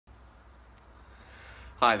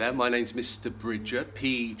Hi there, my name's Mr. Bridger,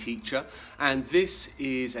 PE teacher, and this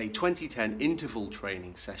is a 2010 interval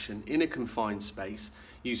training session in a confined space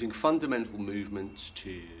using fundamental movements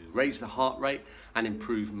to raise the heart rate and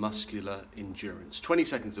improve muscular endurance. 20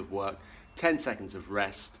 seconds of work, 10 seconds of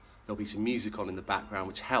rest. There'll be some music on in the background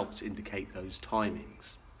which helps indicate those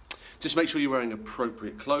timings. Just make sure you're wearing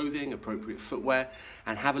appropriate clothing, appropriate footwear,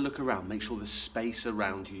 and have a look around. Make sure the space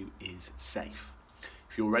around you is safe.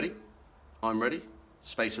 If you're ready, I'm ready.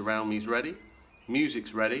 Space around me is ready,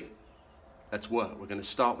 music's ready, let's work. We're going to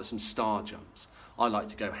start with some star jumps. I like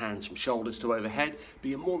to go hands from shoulders to overhead, but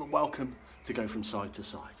you're more than welcome to go from side to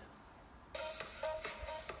side.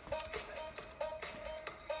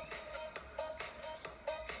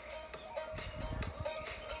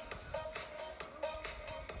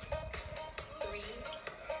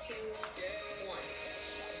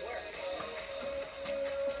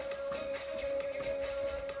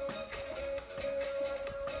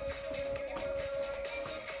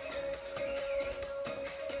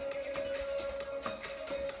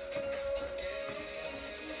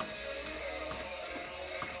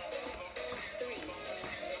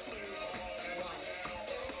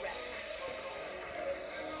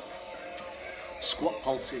 Squat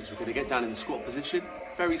pulses. We're going to get down in the squat position.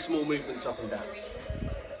 Very small movements up and down.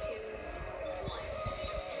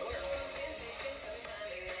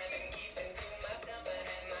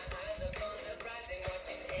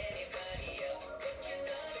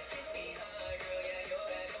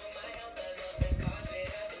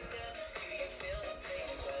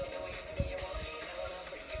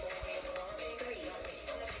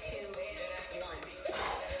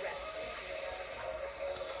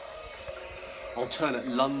 Alternate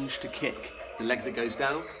lunge to kick. The leg that goes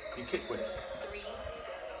down, you kick with. 3,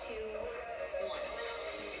 2, 1.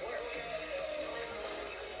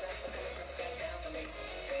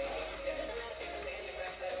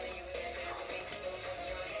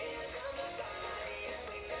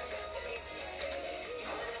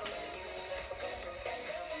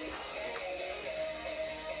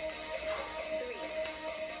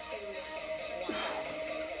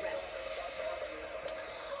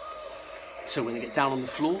 So we're going to get down on the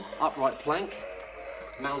floor, upright plank,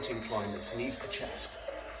 mountain climbers, knees to chest.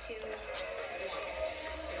 2, 1.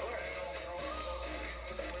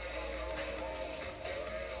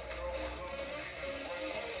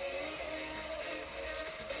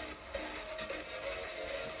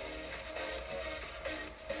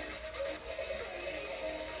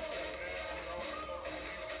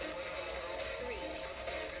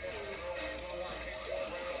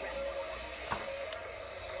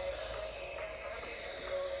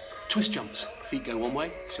 Twist jumps. Feet go one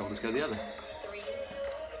way, shoulders go the other. 3, 2,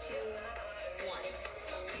 1.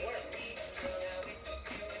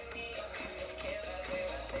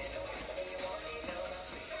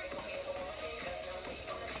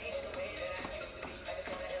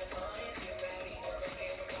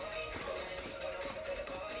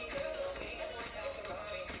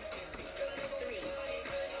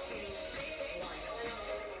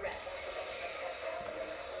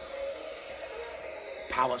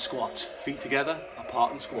 Power squats. Feet together,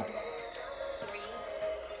 apart and squat. 3,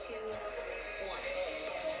 2, 1.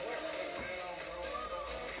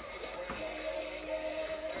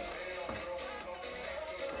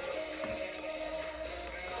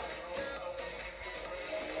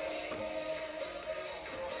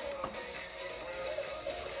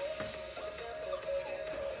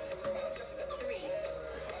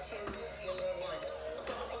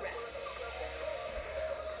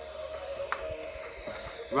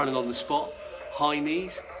 Running on the spot, high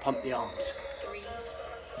knees, pump the arms. 3, 2,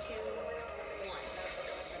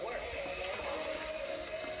 1. Work.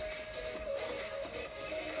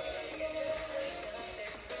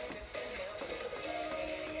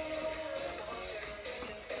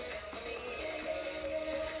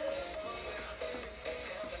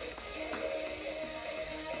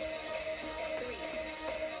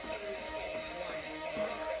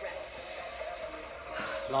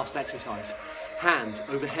 Last exercise. Hands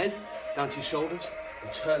overhead, down to your shoulders,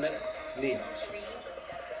 alternate knee ups. 3, 2,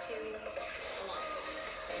 1.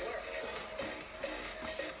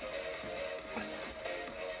 Work.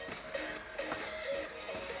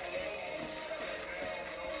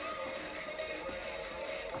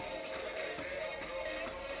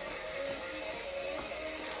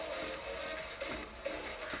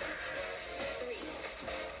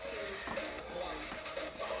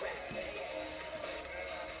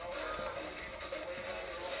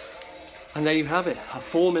 And there you have it, a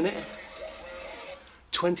 4-minute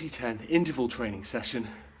 2010 interval training session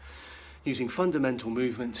using fundamental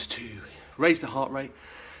movements to raise the heart rate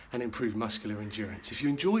and improve muscular endurance. If you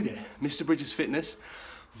enjoyed it, Mr. Bridges Fitness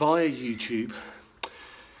via YouTube.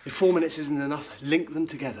 If 4 minutes isn't enough, link them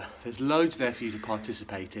together. There's loads there for you to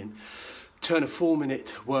participate in. Turn a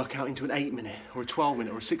 4-minute workout into an 8-minute or a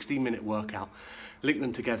 12-minute or a 16-minute workout. Link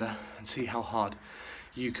them together and see how hard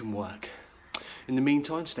you can work. In the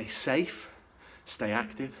meantime, stay safe, stay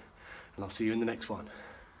active, and I'll see you in the next one.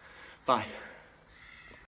 Bye.